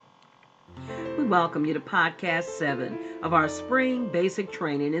We welcome you to Podcast 7 of our Spring Basic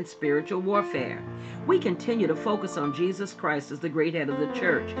Training in Spiritual Warfare. We continue to focus on Jesus Christ as the great head of the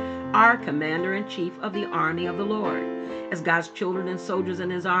church, our commander-in-chief of the army of the Lord. As God's children and soldiers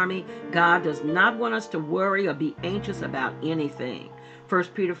in his army, God does not want us to worry or be anxious about anything. 1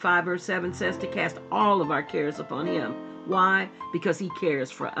 Peter 5 verse 7 says to cast all of our cares upon him. Why? Because he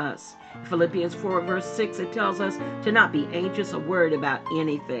cares for us. Philippians 4 verse 6, it tells us to not be anxious or worried about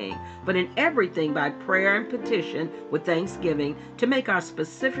anything, but in everything by prayer and petition with thanksgiving to make our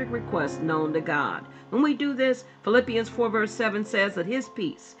specific requests known to God. When we do this, Philippians 4 verse 7 says that his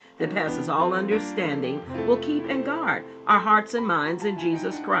peace that passes all understanding will keep and guard our hearts and minds in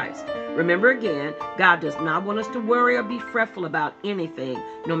Jesus Christ. Remember again, God does not want us to worry or be fretful about anything,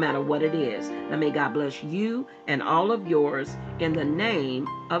 no matter what it is. Now may God bless you and all of yours in the name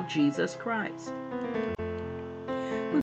of Jesus Christ.